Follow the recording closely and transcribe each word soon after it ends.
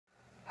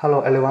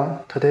Hello everyone,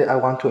 today I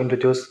want to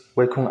introduce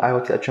WECON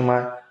IoT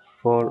HMI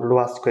for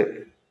Lua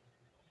script.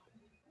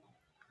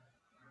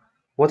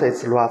 What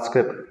is Lua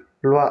script?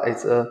 Lua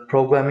is a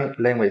programming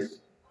language.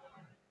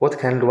 What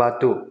can Lua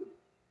do?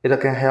 It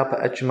can help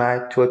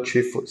HMI to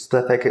achieve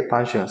specific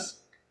functions.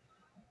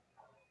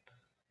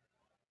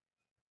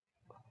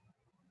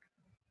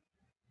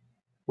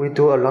 We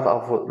do a lot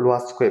of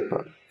Lua script.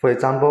 For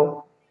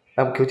example,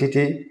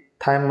 MQTT,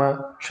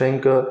 timer,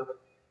 trigger,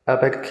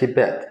 airbag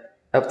keyback,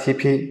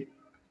 FTP.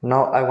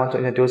 Now I want to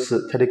introduce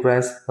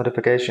Telegram's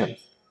notifications.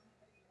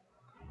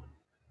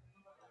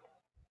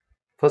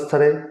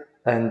 Firstly,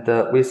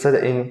 we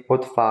set in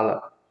boot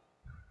file.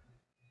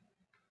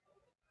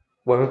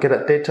 When we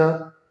get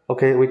data,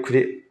 okay, we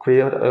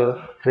create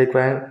a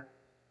Telegram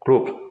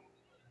group.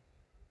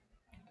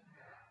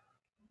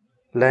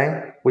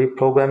 Then we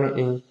program it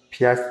in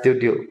PI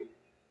Studio.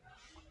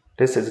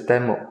 This is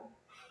demo,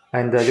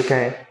 and you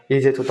can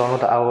easy to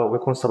download our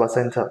WECON Server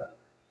Center.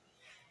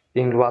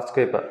 In Lua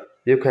script,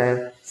 you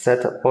can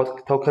set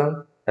bot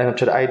token and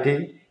thread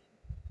ID.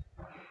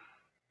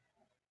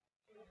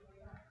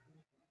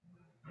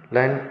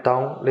 Then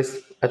down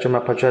this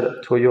HMI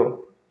project to your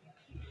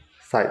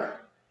site.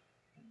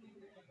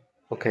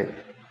 Okay.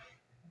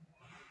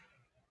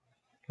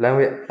 Then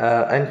we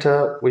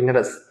enter we need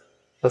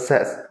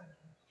access.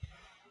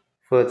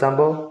 For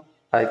example,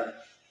 I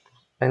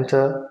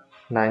enter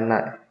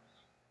 99.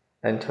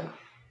 Enter.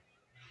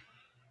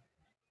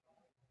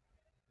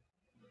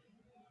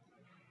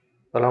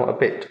 Allow a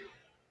bit.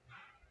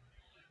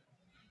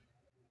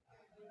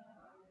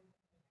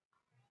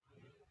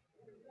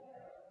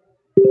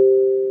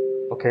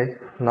 Okay,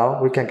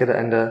 now we can get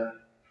under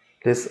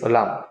this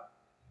alarm.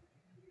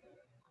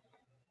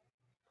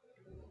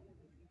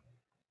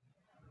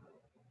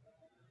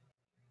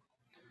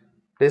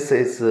 This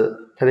is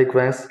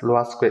Telegram's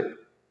Lua script.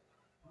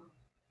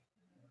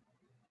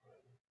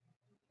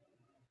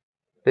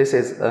 This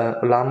is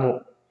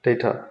alarm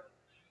data.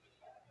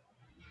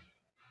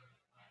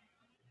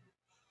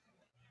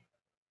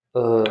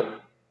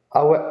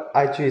 Our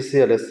IG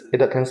series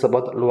it can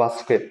support Lua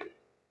script.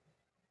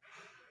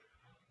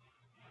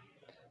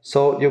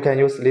 So you can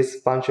use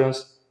these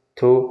functions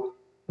to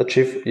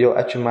achieve your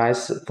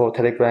HMIs for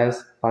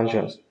Telegram's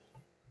functions.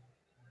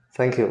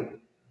 Thank you.